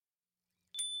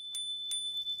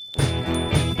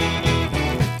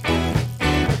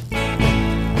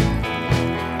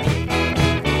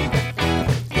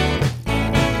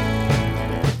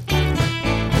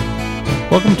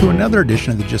to another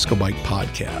edition of the Just Go Bike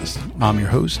podcast. I'm your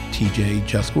host, TJ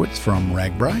Juskowitz from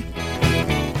RAGBRAI.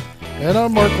 And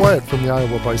I'm Mark Wyatt from the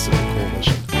Iowa Bicycle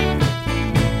Coalition.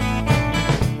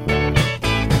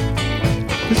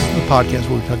 This is the podcast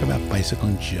where we talk about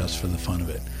bicycling just for the fun of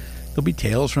it. There'll be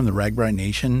tales from the RAGBRAI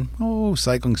Nation,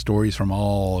 cycling stories from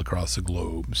all across the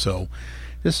globe. So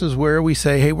this is where we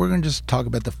say, hey, we're going to just talk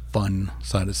about the fun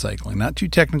side of cycling. Not too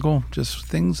technical, just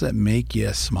things that make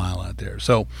you smile out there.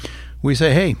 So we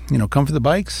say, hey, come for the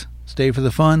bikes, stay for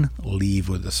the fun, leave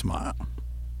with a smile.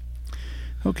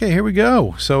 Okay, here we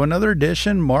go. So another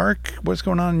edition. Mark, what's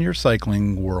going on in your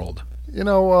cycling world?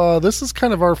 This is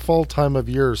kind of our fall time of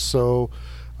year, so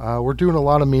we're doing a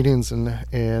lot of meetings,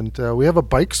 and we have a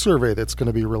bike survey that's going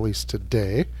to be released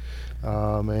today,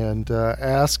 and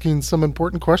asking some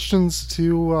important questions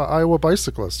to Iowa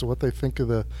bicyclists, what they think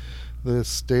of the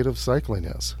state of cycling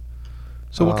is.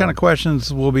 So what kind of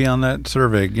questions will be on that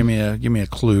survey? Give me a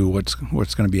clue. What's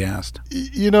going to be asked?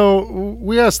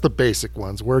 We ask the basic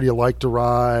ones. Where do you like to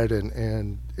ride,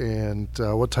 and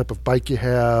what type of bike you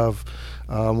have.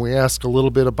 We ask a little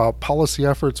bit about policy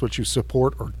efforts, what you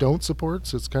support or don't support.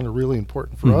 So it's kind of really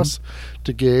important for us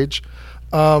to gauge.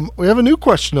 We have a new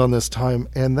question on this time,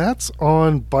 and that's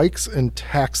on bikes and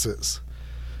taxes.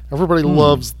 Everybody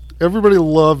loves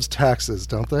taxes,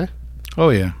 don't they? Oh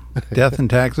yeah. Death and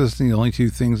taxes, the only two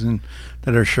things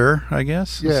that are sure, I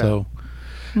guess. Yeah. So,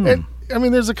 And,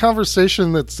 there's a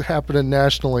conversation that's happening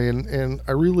nationally, and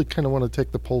I really kind of want to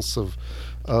take the pulse of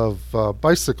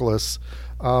bicyclists.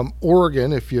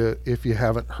 Oregon, if you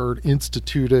haven't heard,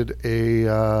 instituted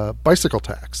a bicycle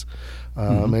tax,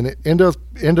 and it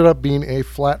ended up being a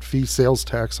flat fee sales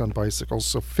tax on bicycles,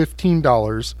 so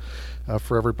 $15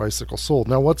 for every bicycle sold.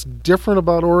 Now, what's different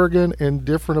about Oregon and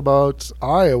different about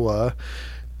Iowa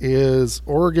is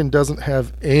Oregon doesn't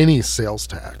have any sales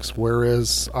tax,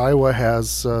 whereas Iowa has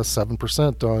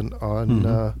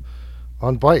 7%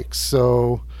 on bikes.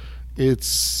 So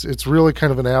it's really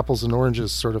kind of an apples and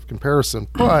oranges sort of comparison.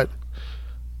 But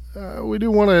we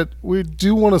do want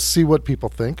to see what people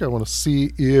think. I want to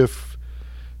see if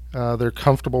they're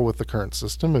comfortable with the current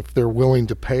system, if they're willing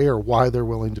to pay, or why they're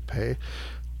willing to pay.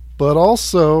 But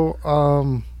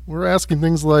also, we're asking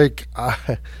things like,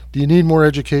 do you need more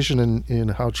education in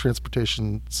how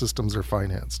transportation systems are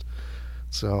financed?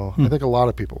 So I think a lot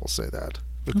of people will say that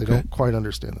they don't quite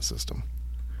understand the system.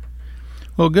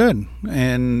 Well, good.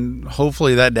 And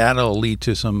hopefully that data will lead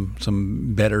to some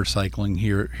better cycling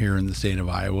here in the state of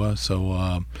Iowa.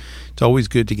 So it's always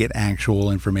good to get actual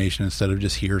information instead of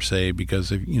just hearsay,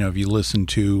 because if you listen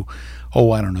to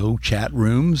chat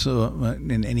rooms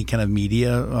in any kind of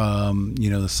media,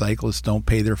 the cyclists don't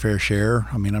pay their fair share.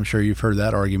 I mean, I'm sure you've heard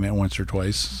that argument once or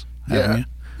twice, haven't you?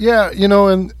 Yeah,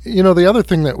 the other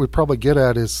thing that we probably get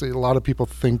at is a lot of people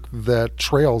think that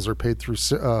trails are paid through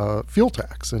fuel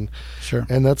tax, and sure,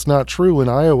 and that's not true. In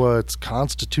Iowa, it's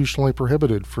constitutionally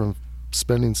prohibited from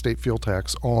spending state fuel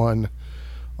tax on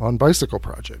bicycle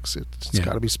projects. It's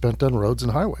got to be spent on roads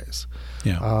and highways.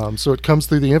 Yeah. So it comes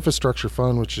through the infrastructure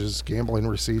fund, which is gambling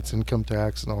receipts, income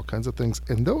tax, and all kinds of things.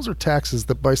 And those are taxes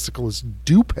that bicyclists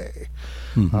do pay.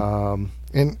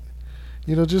 And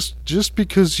just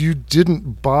because you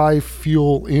didn't buy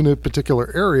fuel in a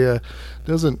particular area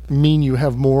doesn't mean you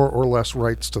have more or less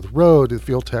rights to the road. The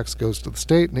fuel tax goes to the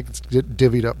state, and it gets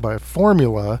divvied up by a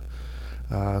formula.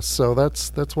 So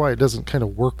that's why it doesn't kind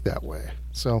of work that way.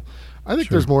 So I think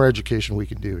there's more education we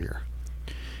can do here.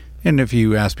 And if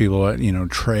you ask people,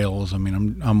 trails, I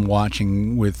mean, I'm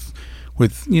watching with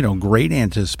great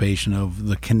anticipation of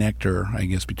the connector, I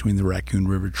guess, between the Raccoon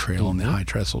River Trail and the High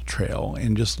Trestle Trail,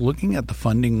 and just looking at the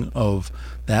funding of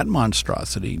that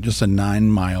monstrosity, just a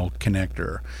 9-mile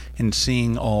connector, and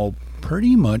seeing all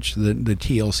pretty much the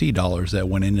TLC dollars that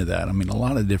went into that. I mean, a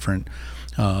lot of different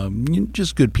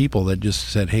just good people that just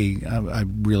said, hey, I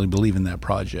really believe in that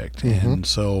project. And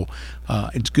so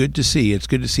it's good to see. It's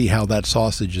good to see how that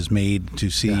sausage is made, to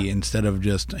see instead of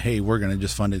just, hey, we're going to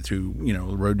just fund it through,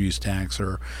 road use tax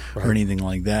or anything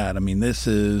like that. I mean, this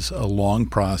is a long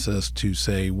process to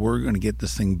say we're going to get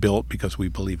this thing built because we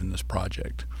believe in this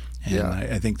project. And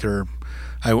I think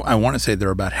I want to say they're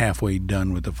about halfway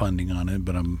done with the funding on it,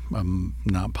 but I'm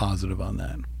not positive on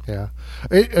that. Yeah.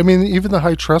 I mean, even the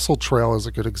High Trestle Trail is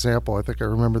a good example. I think I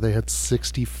remember they had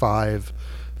 65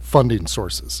 funding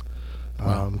sources.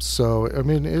 Wow. So, I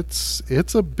mean, it's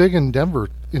a big endeavor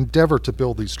to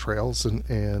build these trails,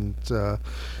 and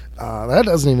that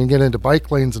doesn't even get into bike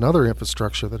lanes and other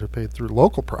infrastructure that are paid through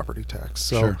local property tax.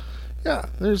 So, sure. Yeah,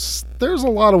 there's a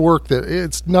lot of work that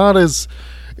it's not as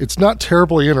It's not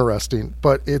terribly interesting,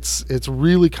 but it's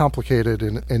really complicated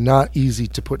and not easy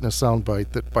to put in a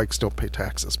soundbite that bikes don't pay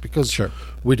taxes, because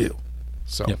we do.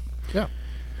 So, yeah.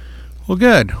 Well,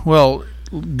 good. Well,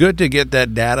 good to get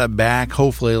that data back.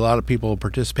 Hopefully a lot of people will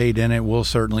participate in it. We'll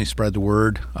certainly spread the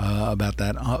word about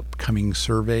that upcoming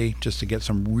survey just to get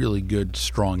some really good,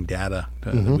 strong data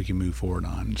that we can move forward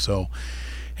on. So,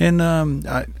 and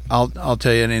I'll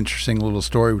tell you an interesting little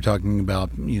story. We're talking about,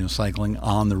 cycling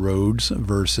on the roads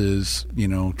versus,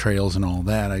 trails and all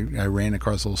that. I ran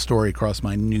across a little story across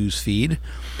my news feed.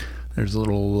 There's a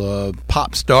little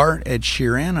pop star, Ed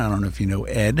Sheeran. I don't know if you know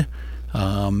Ed.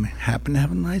 Happened to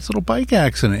have a nice little bike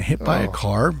accident, hit by a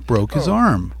car, broke his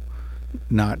arm.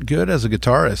 Not good as a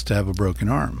guitarist to have a broken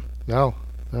arm. No,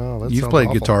 you've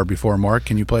played guitar before, Mark.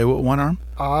 Can you play with one arm?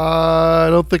 I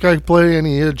don't think I play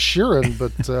any Ed Sheeran,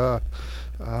 but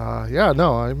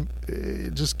I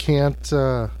just can't.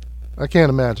 I can't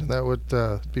imagine that would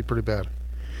be pretty bad.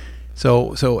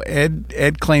 So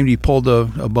Ed claimed he pulled a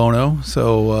Bono.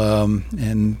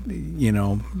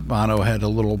 Bono had a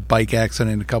little bike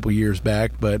accident a couple years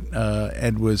back, but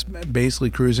Ed was basically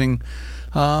cruising,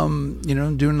 doing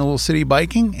a little city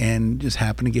biking, and just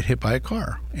happened to get hit by a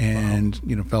car, and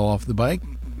fell off the bike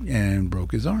and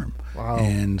broke his arm. Wow.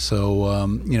 And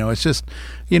so it's just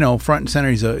front and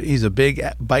center. He's a big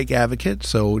bike advocate,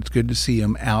 so it's good to see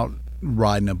him out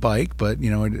riding a bike. But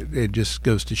it just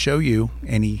goes to show you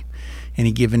any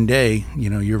given day,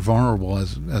 you're vulnerable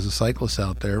as a cyclist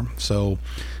out there. So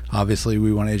obviously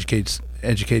we want to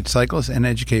educate cyclists and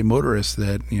educate motorists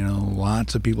that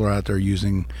lots of people are out there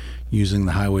using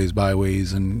the highways,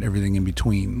 byways, and everything in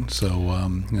between.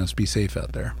 So let's be safe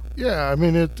out there. Yeah, I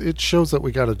mean it shows that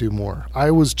we got to do more.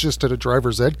 I was just at a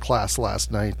driver's ed class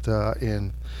last night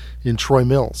in Troy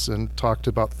Mills and talked to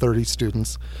about 30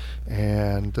 students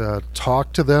and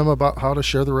talked to them about how to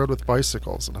share the road with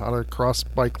bicycles and how to cross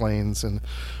bike lanes and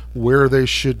where they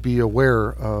should be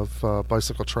aware of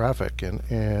bicycle traffic.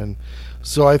 And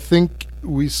so I think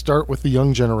we start with the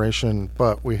young generation,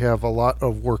 but we have a lot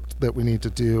of work that we need to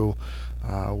do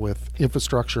with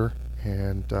infrastructure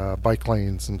and bike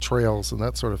lanes and trails and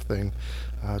that sort of thing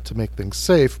to make things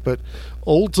safe. But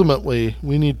ultimately,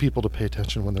 we need people to pay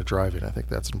attention when they're driving. I think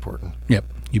that's important. Yep,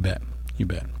 you bet.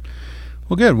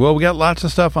 Well, good. Well, we got lots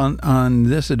of stuff on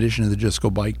this edition of the Just Go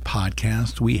Bike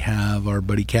podcast. We have our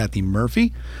buddy Kathy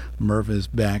Murphy. Murph is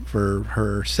back for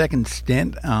her second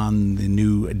stint on the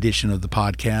new edition of the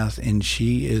podcast, and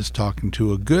she is talking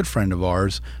to a good friend of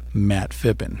ours, Matt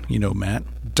Phippen. You know Matt?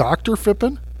 Dr.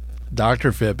 Phippen?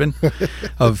 Dr. Phippen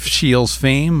of Scheels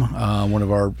fame, one of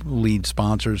our lead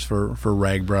sponsors for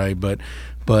RAGBRAI. But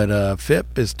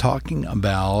Phipp is talking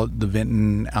about the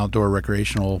Vinton Outdoor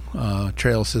Recreational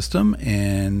Trail System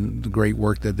and the great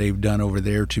work that they've done over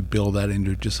there to build that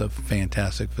into just a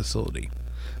fantastic facility.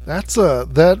 That's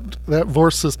that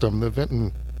VORS system, the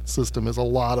Vinton system, is a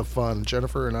lot of fun.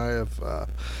 Jennifer and I have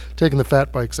taken the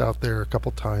fat bikes out there a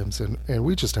couple times, and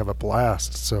we just have a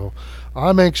blast. So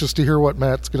I'm anxious to hear what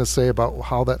Matt's going to say about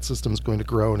how that system is going to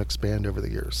grow and expand over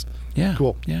the years. Yeah,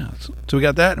 cool. Yeah, so we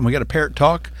got that, and we got a Parrot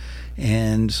Talk.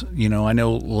 And, I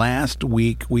know last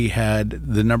week we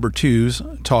had the number twos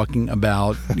talking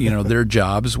about, their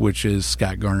jobs, which is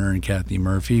Scott Garner and Kathy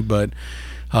Murphy. But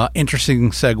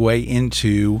interesting segue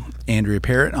into Andrea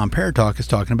Parrott on Parrot Talk is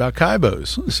talking about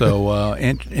Kaibos. So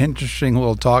interesting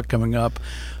little talk coming up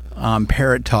on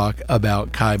Parrot Talk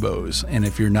about Kaibos. And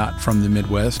if you're not from the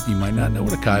Midwest, you might not know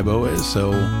what a Kaibo is.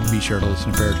 So be sure to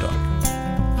listen to Parrot Talk.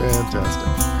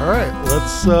 Fantastic. All right,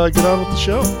 let's get on with the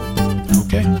show.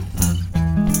 Okay.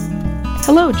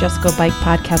 Hello, Just Go Bike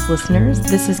podcast listeners.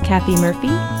 This is Kathy Murphy,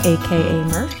 a.k.a.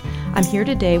 Murph. I'm here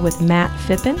today with Matt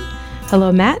Phippen.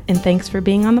 Hello, Matt, and thanks for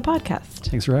being on the podcast.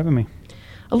 Thanks for having me.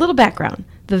 A little background.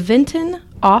 The Vinton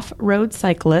Off-Road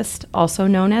Cyclist, also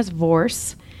known as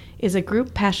VORS, is a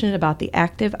group passionate about the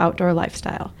active outdoor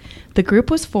lifestyle. The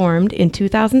group was formed in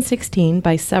 2016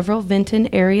 by several Vinton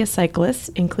area cyclists,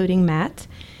 including Matt,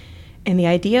 and the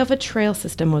idea of a trail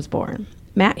system was born.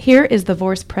 Matt here is the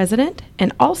VORS president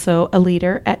and also a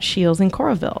leader at Scheels in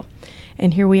Coralville.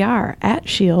 And here we are at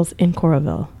Scheels in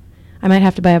Coralville. I might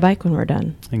have to buy a bike when we're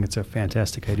done. I think it's a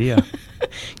fantastic idea.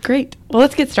 Great. Well,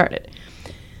 let's get started.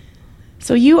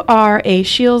 So you are a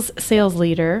Scheels sales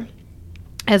leader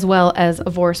as well as a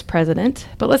VORS president.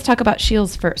 But let's talk about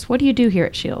Scheels first. What do you do here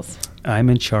at Scheels? I'm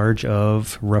in charge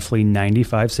of roughly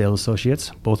 95 sales associates,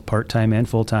 both part-time and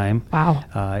full-time. Wow.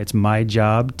 It's my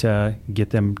job to get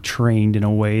them trained in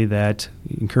a way that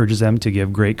encourages them to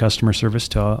give great customer service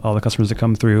to all the customers that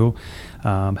come through,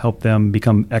 help them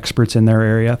become experts in their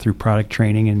area through product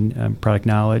training and product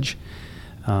knowledge.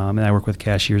 And I work with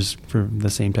cashiers for the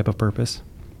same type of purpose.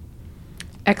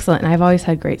 Excellent. And I've always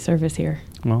had great service here.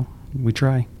 Well, we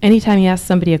try. Anytime you ask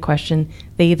somebody a question,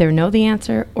 they either know the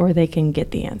answer or they can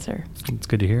get the answer. It's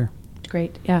good to hear.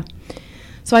 Great, yeah.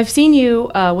 So I've seen you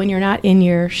when you're not in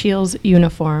your Shields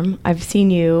uniform. I've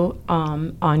seen you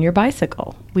on your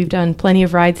bicycle. We've done plenty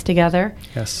of rides together.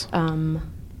 Yes.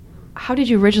 How did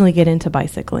you originally get into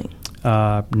bicycling?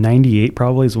 98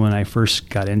 probably is when I first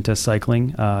got into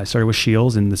cycling. I started with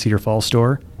Shields in the Cedar Falls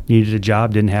store. Needed a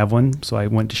job, didn't have one, so I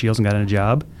went to Shields and got in a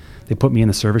job. They put me in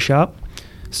the service shop,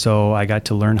 so I got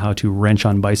to learn how to wrench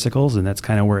on bicycles, and that's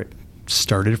kind of where it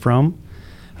started from.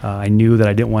 I knew that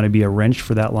I didn't want to be a wrench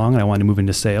for that long, and I wanted to move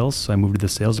into sales, so I moved to the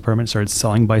sales department and started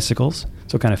selling bicycles,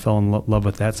 so kind of fell in love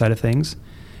with that side of things.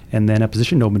 And then a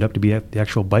position opened up to be the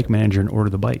actual bike manager and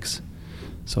order the bikes,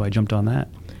 so I jumped on that.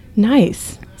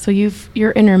 Nice. So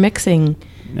you're intermixing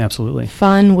Absolutely.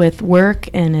 fun with work,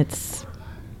 and it's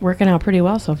working out pretty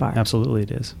well so far. Absolutely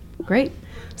it is. Great.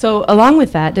 So along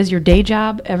with that, does your day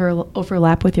job ever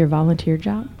overlap with your volunteer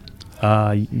job?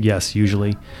 Yes,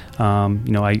 usually.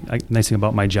 Nice thing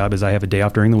about my job is I have a day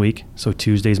off during the week. So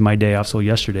Tuesday's my day off. So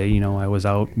yesterday, I was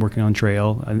out working on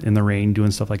trail in the rain,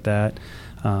 doing stuff like that.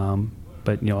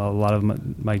 But a lot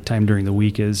of my time during the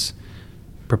week is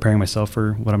preparing myself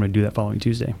for what I'm going to do that following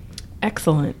Tuesday.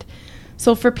 Excellent.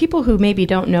 So for people who maybe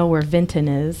don't know where Vinton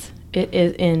is, it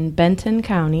is in Benton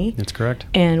County. That's correct.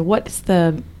 And what's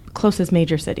the closest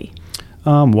major city?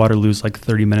 Waterloo's like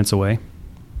 30 minutes away.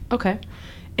 Okay.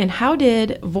 And how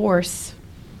did Vorse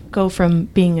go from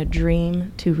being a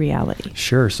dream to reality?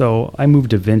 Sure. So I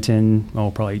moved to Vinton,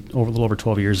 probably a little over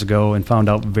 12 years ago, and found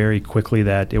out very quickly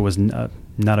that it was not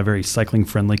a very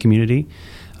cycling-friendly community.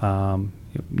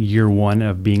 Year one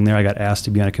of being there, I got asked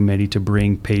to be on a committee to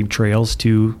bring paved trails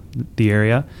to the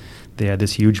area. They had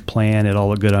this huge plan. It all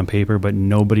looked good on paper, but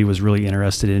nobody was really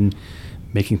interested in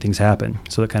making things happen.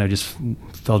 So it kind of just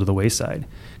fell to the wayside.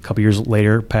 A couple years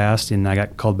later passed, and I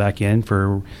got called back in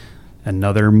for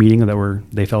another meeting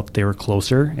they felt they were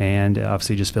closer, and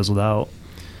obviously just fizzled out.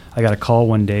 I got a call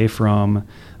one day from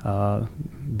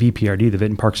VPRD, the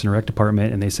Vinton Parks and Rec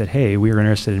Department, and they said, "Hey, we are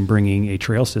interested in bringing a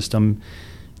trail system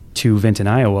to Vinton,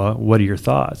 Iowa. What are your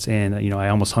thoughts?" And I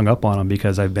almost hung up on them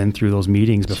because I've been through those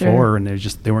meetings before, Sure. and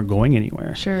they weren't going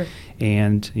anywhere. Sure.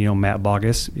 And Matt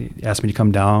Bogus asked me to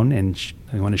come down, and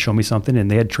he wanted to show me something,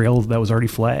 and they had trails that was already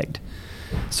flagged.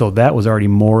 So that was already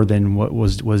more than what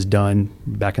was done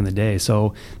back in the day.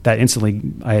 So that instantly,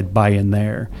 I had buy-in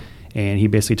there. And he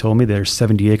basically told me there's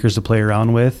 70 acres to play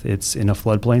around with. It's in a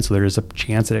floodplain, so there is a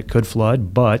chance that it could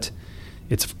flood, but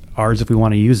it's ours if we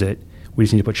want to use it. We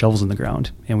just need to put shovels in the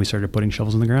ground. And we started putting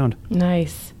shovels in the ground.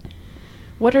 Nice.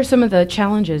 What are some of the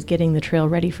challenges getting the trail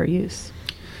ready for use?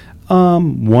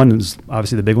 One is,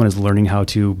 obviously the big one is learning how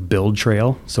to build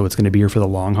trail. So it's going to be here for the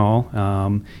long haul.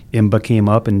 IMBA came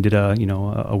up and did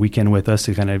a weekend with us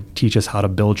to kind of teach us how to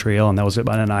build trail. And that was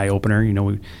about an eye opener.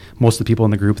 Most of the people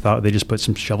in the group thought they just put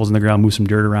some shovels in the ground, move some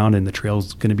dirt around, and the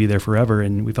trail's going to be there forever.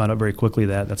 And we found out very quickly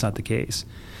that that's not the case.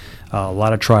 A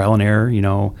lot of trial and error,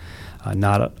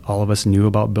 not all of us knew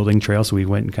about building trails, so we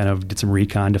went and kind of did some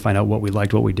recon to find out what we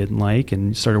liked, what we didn't like,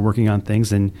 and started working on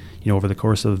things. And over the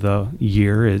course of the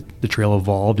year, the trail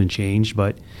evolved and changed.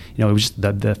 But it was just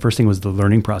the first thing was the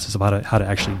learning process of how to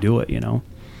actually do it.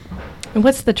 And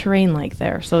what's the terrain like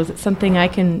there? So is it something I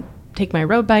can take my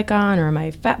road bike on, or am I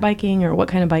fat biking, or what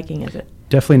kind of biking is it?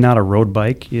 Definitely not a road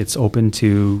bike. It's open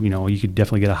to, you could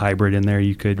definitely get a hybrid in there.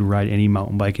 You could ride any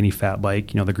mountain bike, any fat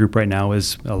bike. The group right now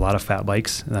is a lot of fat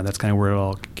bikes. That's kind of where it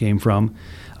all came from.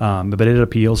 But it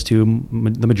appeals to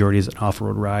the majority is an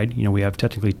off-road ride. We have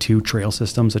technically two trail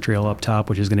systems, a trail up top,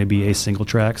 which is going to be a single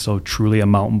track, so truly a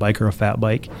mountain bike or a fat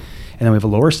bike. And then we have a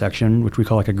lower section, which we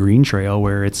call like a green trail,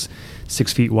 where it's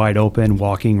 6 feet wide open,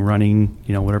 walking, running,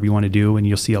 whatever you want to do. And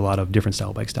you'll see a lot of different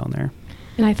style bikes down there.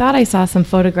 And I thought I saw some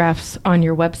photographs on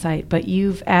your website, but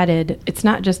you've added, it's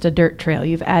not just a dirt trail,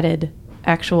 you've added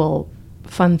actual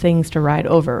fun things to ride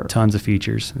over. Tons of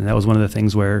features. And that was one of the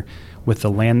things where, with the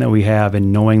land that we have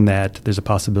and knowing that there's a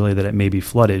possibility that it may be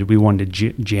flooded, we wanted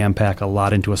to jam pack a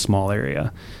lot into a small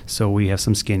area. So we have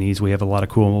some skinnies, we have a lot of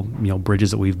cool,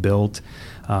 bridges that we've built.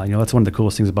 That's one of the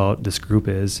coolest things about this group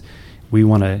is we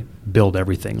want to build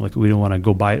everything. Like, we don't want to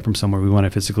go buy it from somewhere. We want to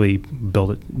physically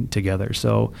build it together.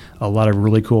 So a lot of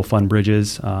really cool, fun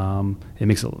bridges. It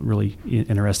makes it really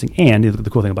interesting. And the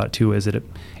cool thing about it, too, is that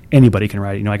anybody can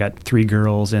ride it. I got 3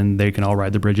 girls, and they can all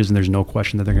ride the bridges, and there's no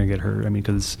question that they're going to get hurt. I mean,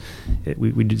 because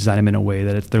we design them in a way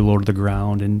that they're low to the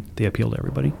ground, and they appeal to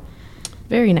everybody.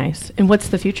 Very nice. And what's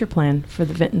the future plan for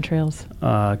the Vinton Trails?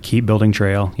 Keep building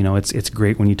trail. It's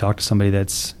great when you talk to somebody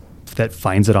that's that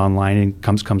finds it online and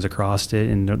comes across it,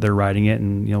 and they're riding it.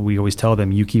 And we always tell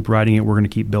them, you keep riding it, we're going to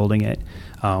keep building it.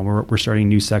 We're starting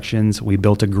new sections. We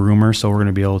built a groomer, so we're going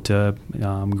to be able to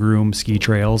groom ski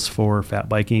trails for fat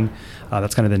biking.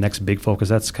 That's kind of the next big focus.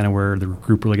 That's kind of where the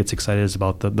group really gets excited, is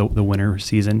about the winter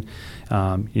season.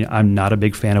 I'm not a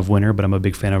big fan of winter, but I'm a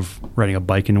big fan of riding a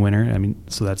bike in winter. I mean,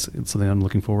 so that's something I'm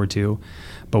looking forward to.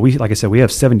 But like I said, we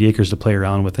have 70 acres to play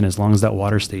around with, and as long as that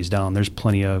water stays down, there's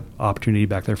plenty of opportunity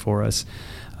back there for us.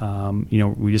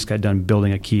 We just got done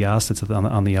building a kiosk that's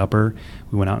on the upper.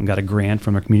 We went out and got a grant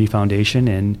from our community foundation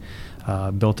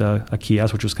and built a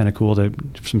kiosk, which was kind of cool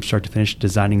from start to finish,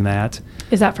 designing that.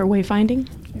 Is that for wayfinding?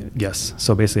 Yes.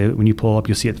 So basically, when you pull up,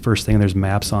 you'll see it the first thing. There's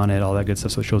maps on it, all that good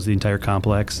stuff. So it shows the entire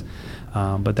complex.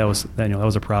 But that was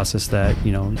a process that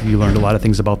you learned a lot of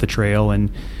things about the trail and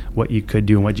what you could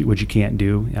do and what you can't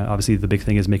do. Obviously, the big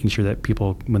thing is making sure that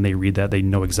people, when they read that, they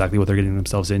know exactly what they're getting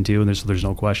themselves into, and there's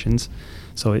no questions.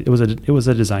 So it was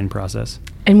a design process.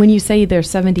 And when you say there's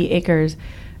 70 acres,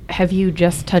 have you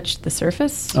just touched the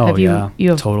surface? Oh, have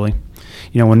you totally.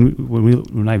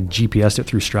 When I've GPSed it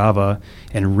through Strava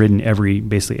and ridden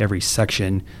basically every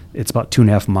section, it's about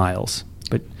 2.5 miles.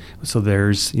 But so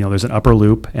there's an upper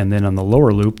loop, and then on the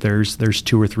lower loop there's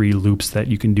 2 or 3 loops that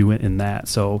you can do in that.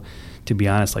 So to be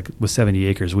honest, like with 70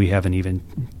 acres, we haven't even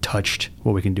touched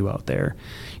what we can do out there.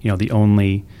 The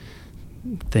only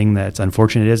thing that's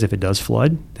unfortunate is if it does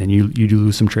flood, then you do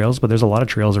lose some trails. But there's a lot of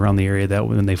trails around the area that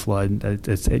when they flood,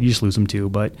 you just lose them too.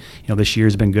 But this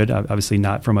year's been good. Obviously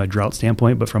not from a drought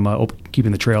standpoint, but from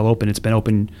keeping the trail open. It's been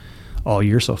open all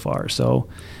year so far. So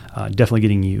definitely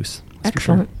getting use.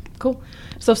 Excellent. Sure. Cool.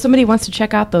 So if somebody wants to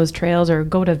check out those trails or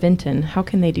go to Vinton, how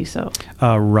can they do so?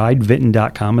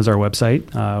 RideVinton.com is our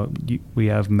website. We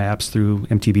have maps through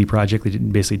MTB Project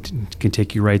that basically can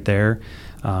take you right there.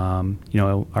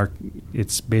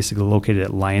 It's basically located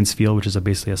at Lions Field, which is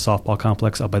basically a softball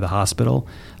complex up by the hospital.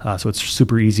 So it's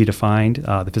super easy to find.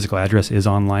 The physical address is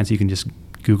online, so you can just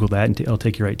Google that and it'll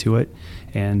take you right to it.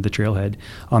 And the trailhead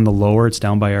on the lower, it's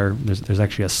down by there's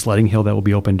actually a sledding hill that will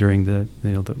be open during the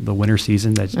winter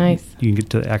season. That nice. You can get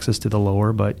to access to the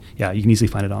lower, but yeah, you can easily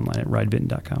find it online at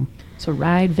RideVinton.com. So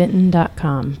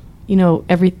RideVinton.com.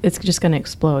 It's just going to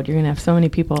explode. You're going to have so many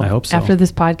people. I hope so. After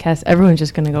this podcast, everyone's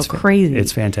just going to go crazy.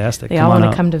 It's fantastic. They all want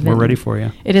to come to Vinton. We're ready for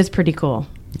you. It is pretty cool.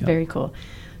 Yep. Very cool.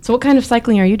 So what kind of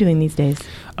cycling are you doing these days?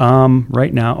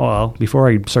 Right now, before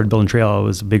I started building trail, I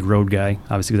was a big road guy.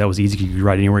 Obviously, that was easy. You could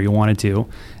ride anywhere you wanted to.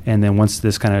 And then once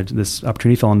this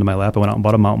opportunity fell into my lap, I went out and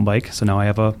bought a mountain bike. So now I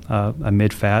have a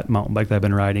mid-fat mountain bike that I've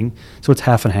been riding. So it's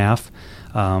half and half.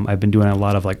 I've been doing a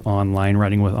lot of online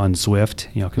riding on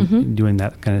Zwift, doing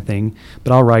that kind of thing.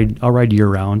 But I'll ride year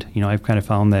round. I've kind of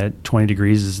found that 20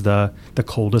 degrees is the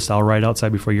coldest I'll ride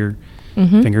outside before your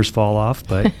fingers fall off.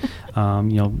 But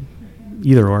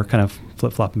either or, kind of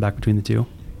flip-flopping back between the two.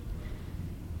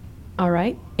 All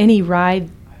right. Any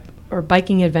ride or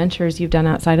biking adventures you've done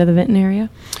outside of the Vinton area?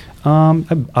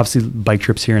 Obviously, bike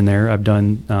trips here and there. I've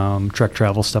done trek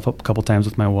travel stuff a couple times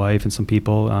with my wife and some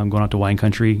people. Going out to wine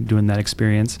country, doing that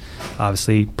experience.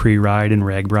 Obviously, pre-ride and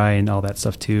RAGBRAI and all that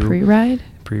stuff too. Pre-ride?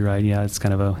 Pre-ride, yeah. It's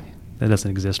kind of that doesn't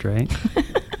exist, right?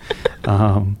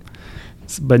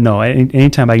 But no,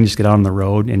 anytime I can just get out on the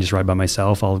road and just ride by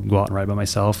myself, I'll go out and ride by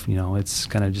myself. It's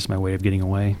kind of just my way of getting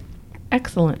away.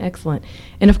 Excellent, excellent.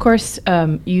 And of course,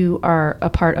 you are a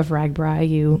part of RAGBRAI.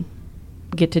 You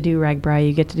get to do RAGBRAI.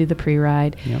 You get to do the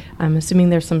pre-ride. Yep. I'm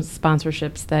assuming there's some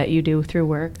sponsorships that you do through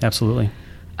work. Absolutely.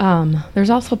 There's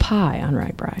also pie on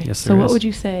RAGBRAI. Yes, so what would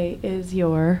you say is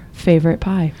your favorite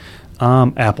pie?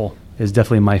 Apple is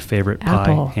definitely my favorite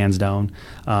Apple. pie, hands down.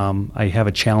 I have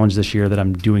a challenge this year that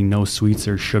I'm doing no sweets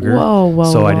or sugar.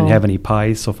 Whoa. I didn't have any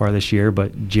pies so far this year,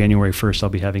 but January 1st I'll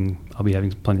be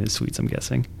having plenty of sweets, I'm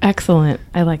guessing. Excellent.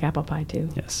 I like apple pie too.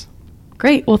 Yes.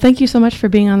 Great. Well, thank you so much for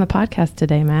being on the podcast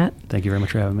today, Matt. Thank you very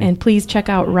much for having me. And please check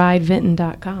out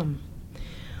ridevinton.com.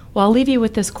 Well, I'll leave you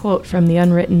with this quote from the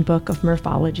Unwritten Book of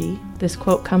Morphology. This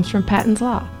quote comes from Patton's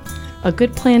Law. A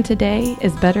good plan today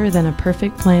is better than a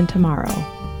perfect plan tomorrow.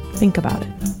 Think about it.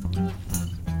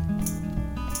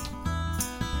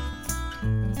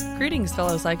 Greetings,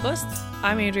 fellow cyclists.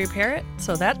 I'm Andrea Parrott,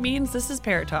 so that means this is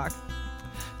Parrott Talk.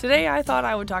 Today I thought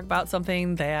I would talk about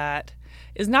something that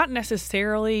is not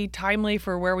necessarily timely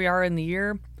for where we are in the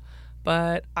year,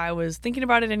 but I was thinking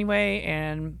about it anyway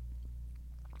and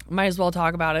might as well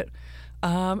talk about it.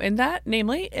 And that,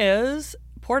 namely, is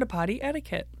porta potty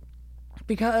etiquette.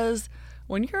 Because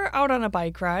when you're out on a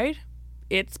bike ride,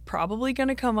 it's probably going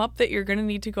to come up that you're going to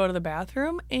need to go to the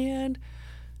bathroom, and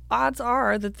odds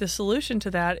are that the solution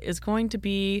to that is going to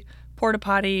be porta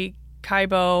potty,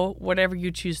 Kaibo, whatever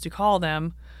you choose to call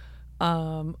them,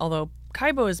 Although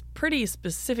Kaibo is pretty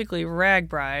specifically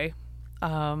RAGBRAI.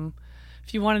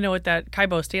 If you want to know what that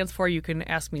Kaibo stands for, you can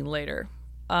ask me later.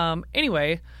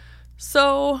 Anyway,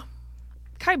 so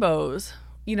Kaibos,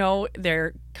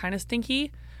 they're kind of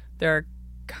stinky. They're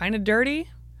kind of dirty.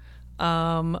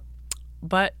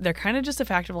 But they're kind of just a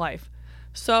fact of life.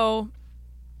 So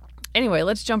anyway,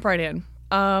 let's jump right in.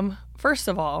 First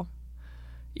of all,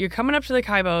 you're coming up to the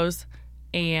Kaibos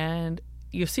and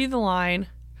you see the line.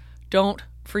 Don't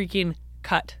freaking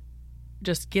cut.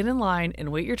 Just get in line and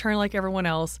wait your turn like everyone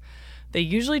else. They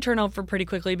usually turn over pretty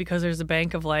quickly because there's a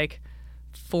bank of like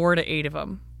 4 to 8 of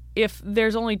them. If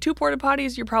there's only 2 porta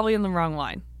potties, you're probably in the wrong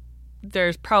line.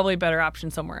 There's probably a better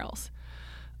option somewhere else.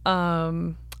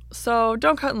 So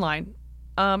don't cut in line.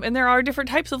 And there are different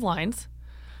types of lines.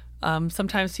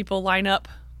 Sometimes people line up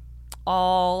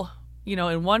all,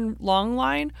 in one long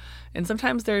line. And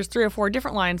sometimes there's 3 or 4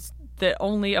 different lines that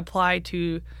only apply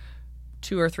to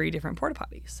 2 or 3 different porta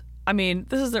potties. I mean,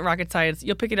 this isn't rocket science.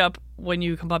 You'll pick it up when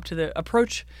you come up to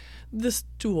approach the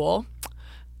stool.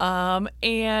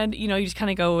 And, you just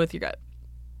kind of go with your gut.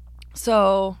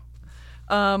 So,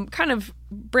 kind of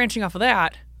branching off of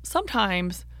that,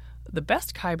 sometimes the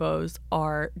best Kaibos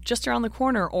are just around the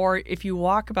corner, or if you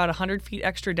walk about 100 feet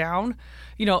extra down,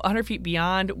 100 feet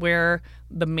beyond where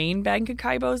the main bank of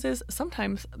Kaibos is,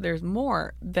 sometimes there's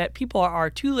more that people are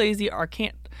too lazy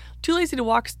to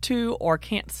walk to or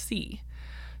can't see.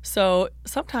 So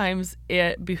sometimes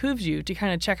it behooves you to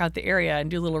kind of check out the area and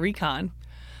do a little recon,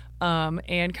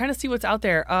 and kind of see what's out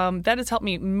there. That has helped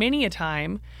me many a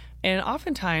time. And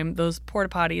oftentimes those porta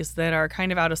potties that are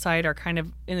kind of out of sight or kind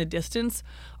of in the distance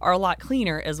are a lot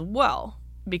cleaner as well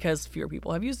because fewer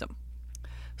people have used them.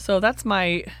 So that's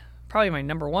probably my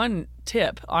number one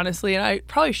tip, honestly. And I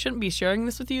probably shouldn't be sharing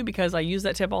this with you because I use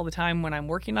that tip all the time when I'm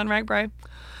working on RAGBRAI.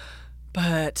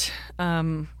 But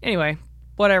anyway,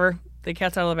 whatever. The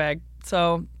cat's out of the bag.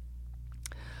 So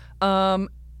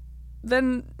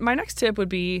then my next tip would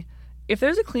be if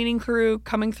there's a cleaning crew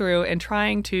coming through and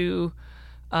trying to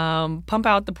pump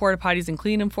out the porta potties and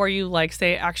clean them for you, like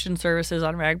say Action Services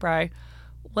on RAGBRAI,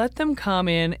 let them come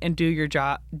in and do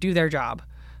their job.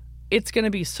 It's going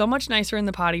to be so much nicer in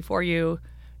the potty for you.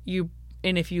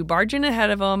 And if you barge in ahead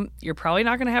of them, you're probably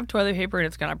not going to have toilet paper and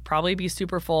it's going to probably be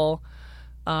super full.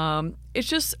 It's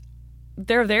just,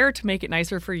 they're there to make it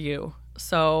nicer for you.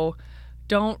 So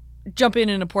don't jump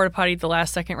in a porta potty at the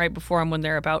last second right before them when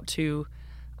they're about to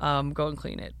go and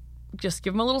clean it. Just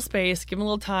give them a little space, give them a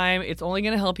little time. It's only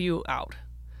going to help you out.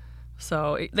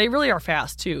 So they really are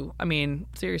fast too. I mean,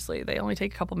 seriously, they only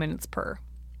take a couple minutes per.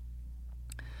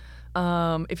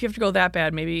 If you have to go that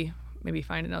bad, maybe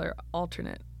find another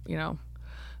alternate,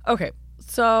 Okay,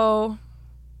 so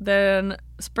then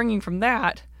springing from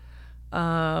that,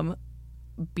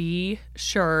 be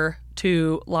sure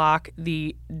to lock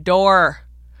the door.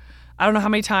 I don't know how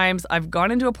many times I've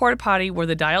gone into a porta potty where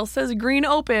the dial says green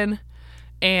open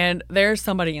and there's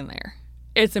somebody in there.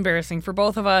 It's embarrassing for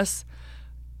both of us.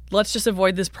 Let's just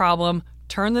avoid this problem.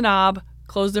 Turn the knob,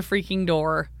 close the freaking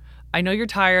door. I know you're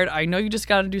tired. I know you just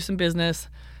got to do some business,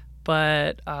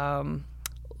 but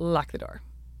lock the door.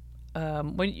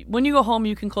 When you go home,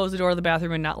 you can close the door of the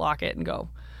bathroom and not lock it and go.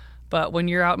 But when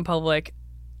you're out in public,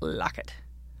 lock it.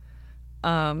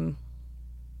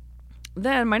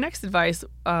 Then my next advice,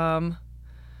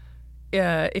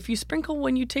 if you sprinkle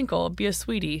when you tinkle, be a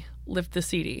sweetie, lift the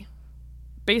seedy.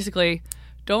 Basically,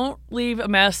 don't leave a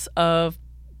mess of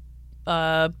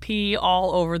pee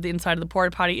all over the inside of the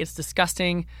porta potty. It's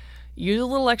disgusting. Use a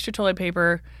little extra toilet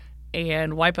paper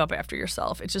and wipe up after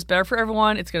yourself. It's just better for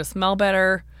everyone. It's going to smell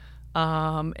better,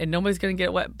 and nobody's going to get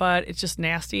a wet butt. It's just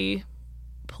nasty.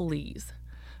 Please.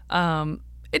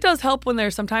 It does help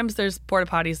when sometimes there's porta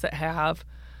potties that have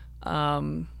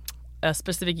a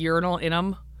specific urinal in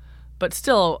them. But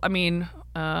still, I mean,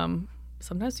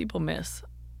 sometimes people miss.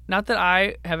 Not that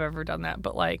I have ever done that,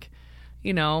 but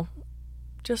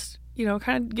just,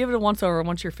 kind of give it a once over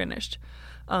once you're finished.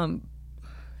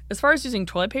 As far as using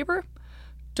toilet paper,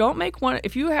 don't make one,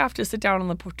 if you have to sit down on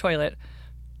the toilet,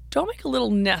 don't make a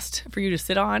little nest for you to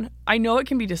sit on. I know it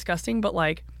can be disgusting, but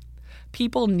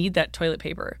people need that toilet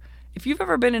paper. If you've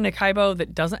ever been in a Kaibo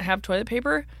that doesn't have toilet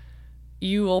paper,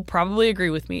 you will probably agree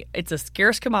with me. It's a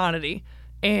scarce commodity.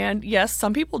 And yes,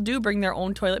 some people do bring their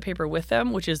own toilet paper with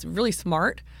them, which is really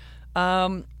smart.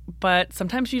 But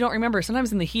sometimes you don't remember.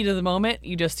 Sometimes in the heat of the moment,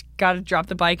 you just got to drop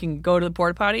the bike and go to the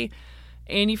porta potty,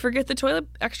 and you forget the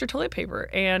extra toilet paper,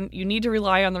 and you need to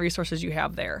rely on the resources you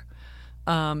have there.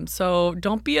 So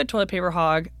don't be a toilet paper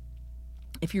hog.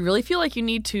 If you really feel like you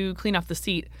need to clean off the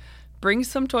seat, bring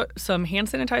some hand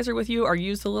sanitizer with you, or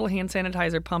use the little hand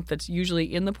sanitizer pump that's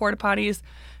usually in the porta potties,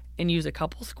 and use a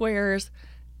couple squares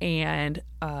and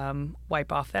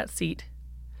wipe off that seat.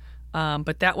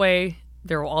 But that way,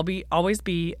 there will always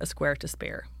be a square to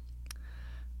spare.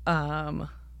 And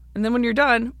then when you're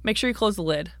done, make sure you close the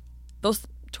lid. Those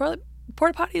porta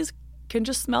potties can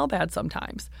just smell bad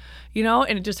sometimes,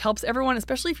 and it just helps everyone,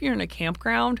 especially if you're in a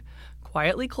campground,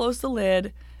 quietly close the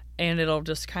lid, and it'll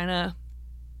just kind of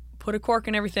put a cork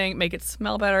in everything, make it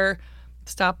smell better,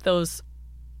 stop those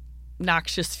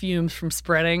noxious fumes from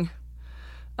spreading.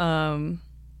 Okay,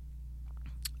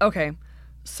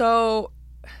 so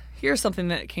here's something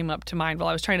that came up to mind while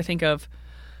I was trying to think of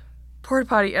porta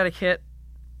potty etiquette.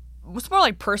 It's more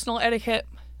like personal etiquette.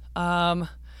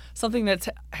 Something that's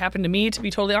happened to me, to be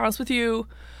totally honest with you.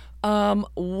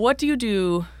 What do you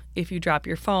do if you drop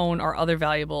your phone or other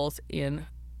valuables in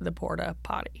the porta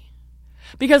potty?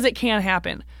 Because it can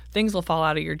happen. Things will fall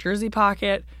out of your jersey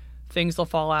pocket. Things will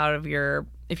fall out of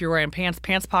if you're wearing pants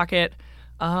pocket.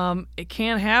 It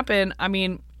can happen. I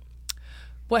mean,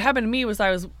 what happened to me was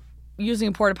I was using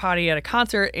a porta potty at a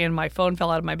concert, and my phone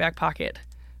fell out of my back pocket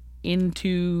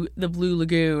into the Blue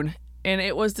Lagoon. And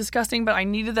it was disgusting, but I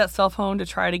needed that cell phone to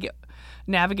try to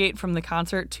navigate from the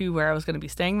concert to where I was going to be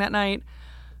staying that night.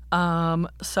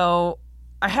 So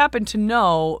I happened to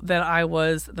know that I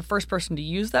was the first person to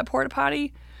use that porta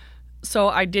potty. So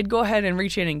I did go ahead and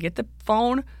reach in and get the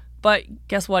phone, but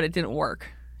guess what? It didn't work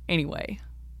anyway.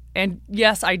 And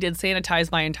yes, I did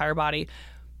sanitize my entire body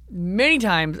many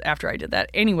times after I did that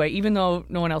anyway, even though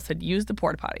no one else had used the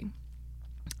porta potty.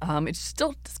 It's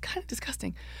still just kind of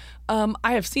disgusting.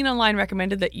 I have seen online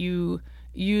recommended that you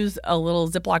use a little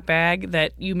Ziploc bag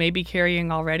that you may be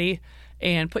carrying already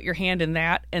and put your hand in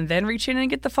that and then reach in and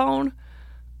get the phone.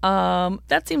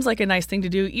 That seems like a nice thing to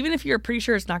do, even if you're pretty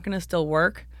sure it's not going to still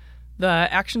work. The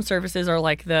Action Services, or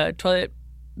like the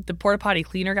porta potty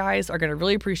cleaner guys, are going to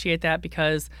really appreciate that,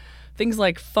 because things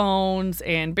like phones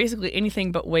and basically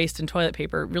anything but waste and toilet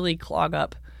paper really clog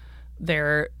up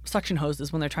their suction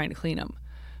hoses when they're trying to clean them.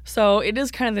 So it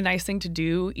is kind of the nice thing to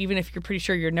do, even if you're pretty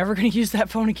sure you're never going to use that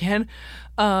phone again.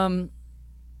 But,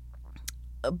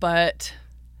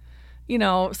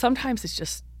 sometimes it's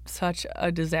just such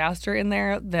a disaster in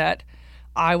there that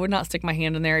I would not stick my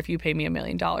hand in there if you pay me $1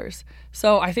 million.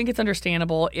 So I think it's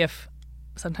understandable if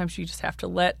sometimes you just have to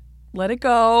let it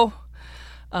go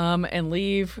and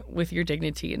leave with your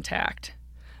dignity intact.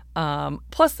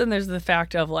 Plus, then there's the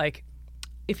fact of, like,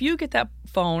 if you get that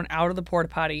phone out of the porta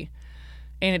potty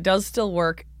and it does still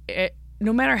work,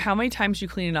 no matter how many times you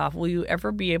clean it off, will you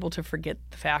ever be able to forget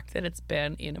the fact that it's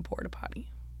been in a porta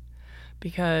potty?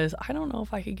 Because I don't know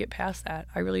if I could get past that.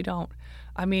 I really don't.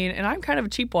 I mean, and I'm kind of a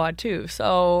cheapwad too,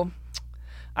 so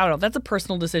I don't know. That's a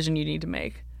personal decision you need to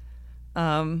make.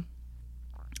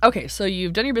 Okay, so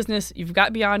you've done your business. You've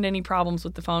got beyond any problems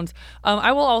with the phones.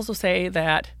 I will also say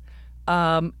that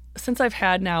since I've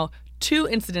had now 2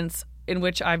 incidents in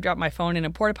which I've dropped my phone in a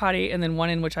porta potty, and then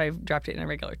one in which I've dropped it in a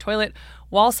regular toilet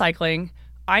while cycling,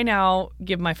 I now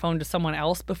give my phone to someone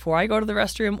else before I go to the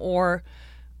restroom, or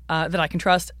that I can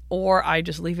trust, or I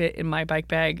just leave it in my bike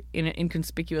bag in an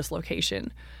inconspicuous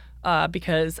location,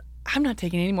 because I'm not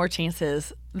taking any more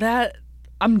chances. That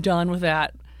I'm done with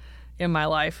that in my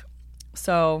life.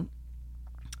 So,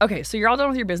 okay, so you're all done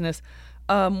with your business.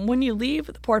 When you leave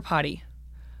the porta potty,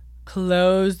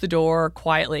 close the door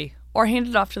quietly, or hand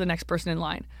it off to the next person in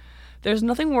line. There's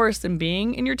nothing worse than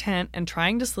being in your tent and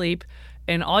trying to sleep,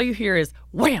 and all you hear is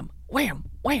wham, wham,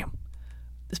 wham.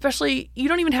 Especially, you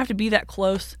don't even have to be that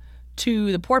close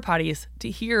to the porta potties to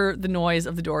hear the noise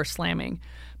of the door slamming,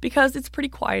 because it's pretty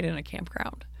quiet in a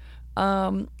campground.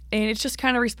 And it's just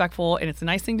kind of respectful, and it's a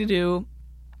nice thing to do,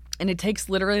 and it takes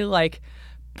literally like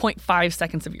 0.5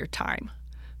 seconds of your time.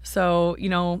 So,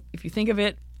 if you think of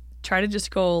it, try to just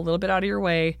go a little bit out of your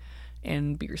way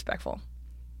and be respectful.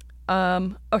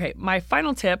 Okay, my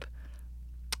final tip,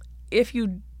 if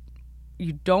you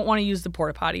don't want to use the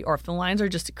porta potty, or if the lines are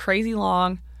just crazy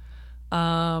long,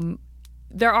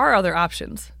 there are other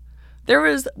options.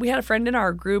 We had a friend in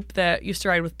our group that used to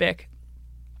ride with Bic.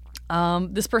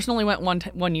 This person only went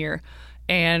one year,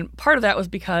 and part of that was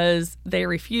because they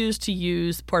refused to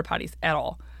use porta potties at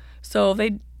all. So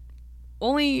they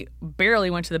only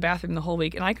barely went to the bathroom the whole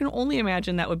week, and I can only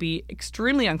imagine that would be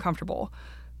extremely uncomfortable.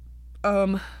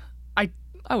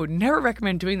 I would never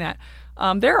recommend doing that.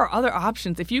 There are other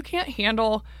options. If you can't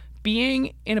handle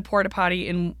being in a porta potty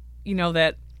and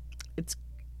that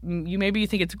maybe you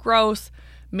think it's gross.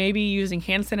 Maybe using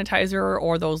hand sanitizer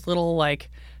or those little like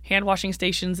hand washing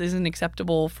stations isn't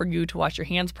acceptable for you to wash your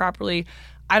hands properly.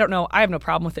 I don't know. I have no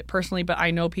problem with it personally, but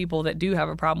I know people that do have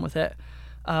a problem with it.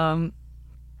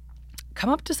 Come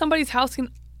up to somebody's house and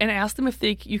ask them if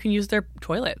you can use their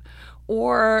toilet,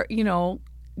 or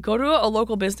go to a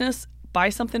local business, buy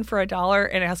something for $1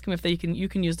 and ask them if you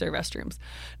can use their restrooms.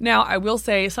 Now, I will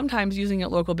say sometimes using a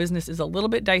local business is a little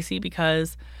bit dicey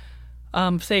because,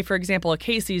 say for example, a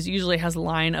Casey's usually has a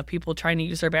line of people trying to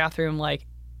use their bathroom like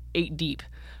 8 deep.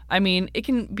 I mean, it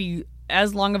can be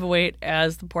as long of a wait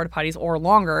as the porta potties or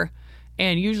longer.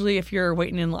 And usually if you're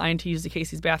waiting in line to use the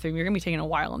Casey's bathroom, you're going to be taking a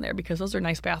while in there because those are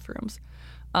nice bathrooms.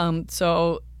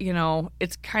 So,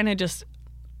 it's kind of just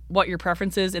what your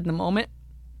preference is in the moment.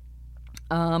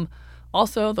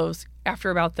 Also, those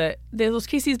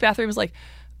Casey's bathrooms, like,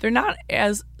 they're not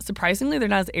as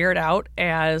aired out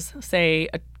as, say,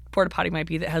 a porta potty might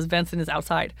be that has vents and is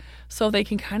outside. So they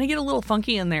can kind of get a little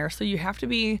funky in there. So you have to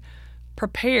be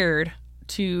prepared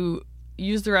to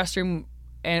use the restroom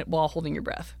while holding your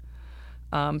breath.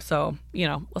 So,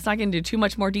 let's not get into too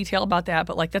much more detail about that,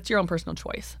 but like, that's your own personal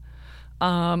choice.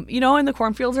 And the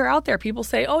cornfields are out there. People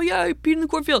say, oh yeah, I peed in the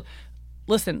cornfield.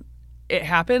 Listen, it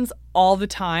happens all the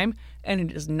time and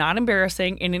it is not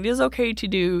embarrassing and it is okay to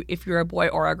do if you're a boy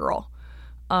or a girl.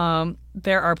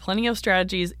 There are plenty of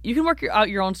strategies. You can work out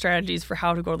your own strategies for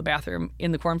how to go to the bathroom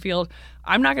in the cornfield.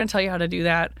 I'm not going to tell you how to do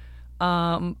that.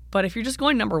 But if you're just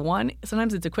going number one,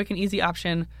 sometimes it's a quick and easy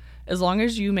option as long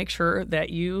as you make sure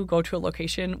that you go to a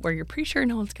location where you're pretty sure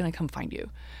no one's going to come find you.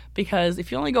 Because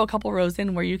if you only go a couple rows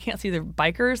in where you can't see the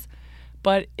bikers,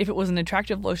 but if it was an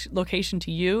attractive location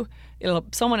to you,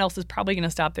 someone else is probably going to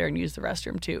stop there and use the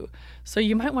restroom too. So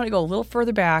you might want to go a little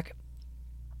further back.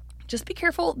 Just be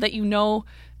careful that you know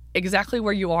exactly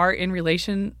where you are in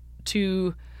relation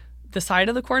to the side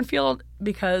of the cornfield,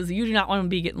 because you do not want to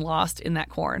be getting lost in that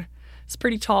corn. It's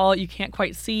pretty tall. You can't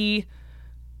quite see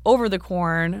over the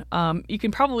corn. You can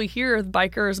probably hear the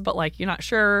bikers, but like, you're not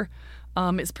sure.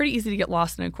 It's pretty easy to get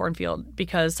lost in a cornfield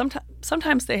because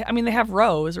sometimes they have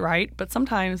rows, right? But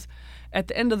sometimes at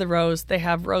the end of the rows, they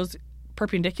have rows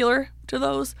perpendicular to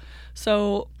those.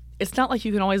 So it's not like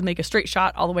you can always make a straight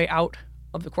shot all the way out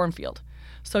of the cornfield.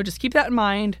 So just keep that in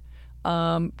mind.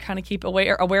 Kind of keep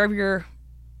aware of your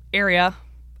area.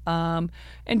 And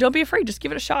don't be afraid. Just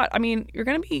give it a shot. I mean, you're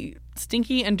going to be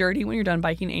stinky and dirty when you're done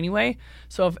biking anyway.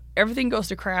 So if everything goes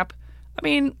to crap, I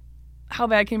mean, how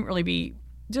bad can it really be?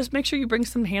 Just make sure you bring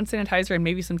some hand sanitizer and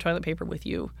maybe some toilet paper with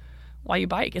you while you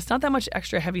bike. It's not that much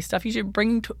extra heavy stuff. You should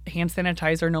bring hand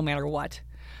sanitizer no matter what.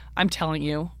 I'm telling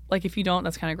you. Like, if you don't,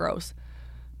 that's kind of gross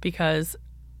because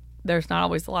there's not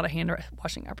always a lot of hand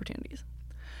washing opportunities.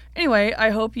 Anyway, I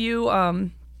hope you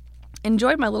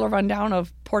enjoyed my little rundown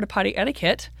of porta potty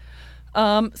etiquette.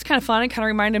 It's kind of fun. It kind of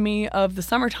reminded me of the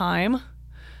summertime,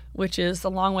 which is a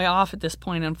long way off at this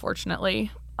point,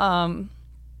 unfortunately.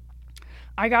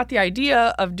 I got the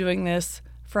idea of doing this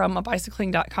from a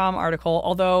bicycling.com article,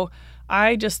 although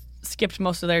I just skipped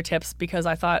most of their tips because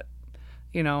I thought,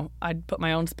 I'd put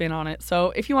my own spin on it.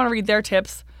 So if you want to read their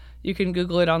tips, you can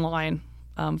Google it online,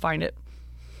 find it.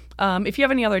 If you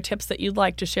have any other tips that you'd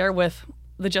like to share with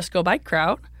the Just Go Bike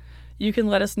crowd, you can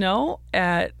let us know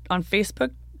on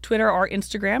Facebook, Twitter, or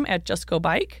Instagram at Just Go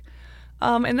Bike.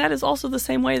 And that is also the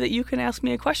same way that you can ask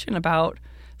me a question about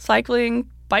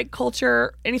cycling, bike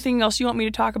culture, anything else you want me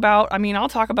to talk about. I mean, I'll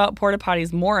talk about porta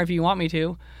potties more if you want me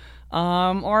to,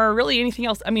 or really anything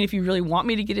else. I mean, if you really want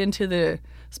me to get into the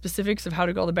specifics of how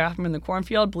to go to the bathroom in the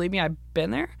cornfield, believe me, I've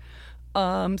been there.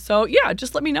 So yeah,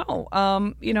 just let me know.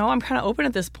 I'm kind of open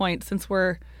at this point since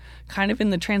we're kind of in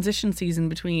the transition season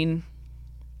between,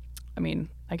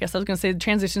 I guess I was going to say the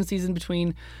transition season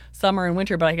between summer and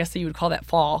winter, but I guess that you would call that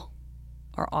fall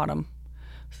or autumn.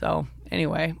 So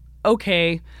anyway,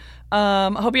 okay.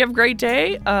 I hope you have a great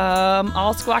day.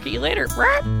 I'll squawk at you later.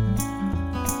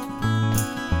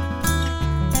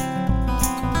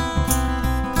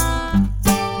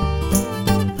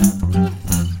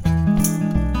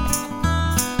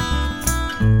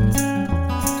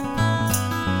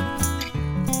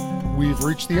 We've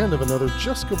reached the end of another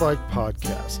Just Go Bike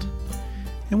podcast.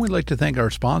 And we'd like to thank our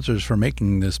sponsors for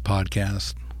making this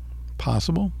podcast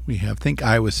possible. We have Think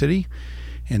Iowa City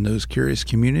and those curious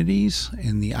communities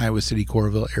in the Iowa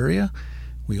City-Coralville area.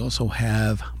 We also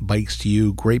have Bikes to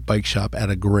You, great bike shop out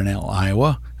of Grinnell,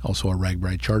 Iowa, also a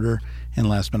RAGBRAI charter. And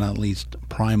last but not least,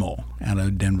 Primal out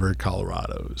of Denver,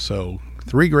 Colorado. So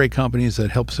 3 great companies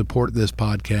that help support this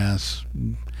podcast.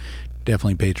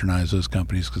 Definitely patronize those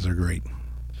companies because they're great.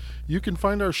 You can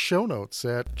find our show notes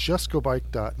at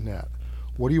justgobike.net.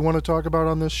 What do you want to talk about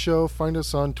on this show? Find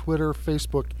us on Twitter,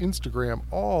 Facebook, Instagram,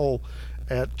 all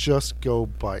at Just Go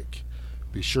Bike.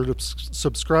 Be sure to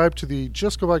subscribe to the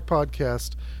Just Go Bike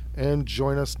podcast and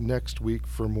join us next week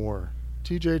for more.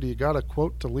 TJ, do you got a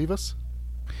quote to leave us?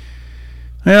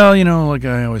 Well, like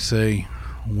I always say,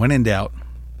 when in doubt,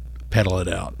 pedal it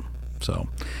out. So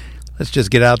let's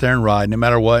just get out there and ride no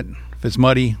matter what. If it's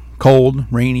muddy,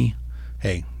 cold, rainy,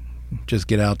 hey, just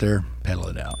get out there, pedal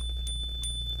it out.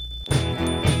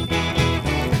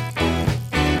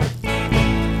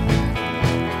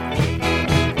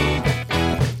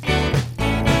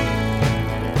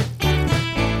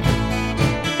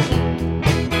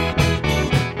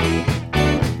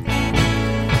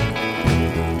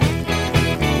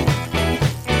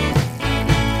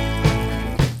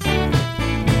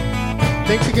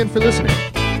 Thanks again for listening.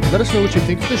 Let us know what you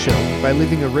think of the show by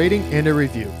leaving a rating and a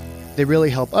review. They really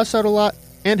help us out a lot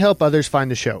and help others find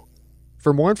the show.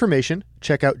 For more information,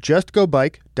 check out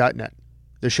justgobike.net.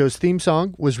 The show's theme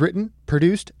song was written,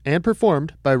 produced, and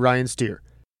performed by Ryan Steer.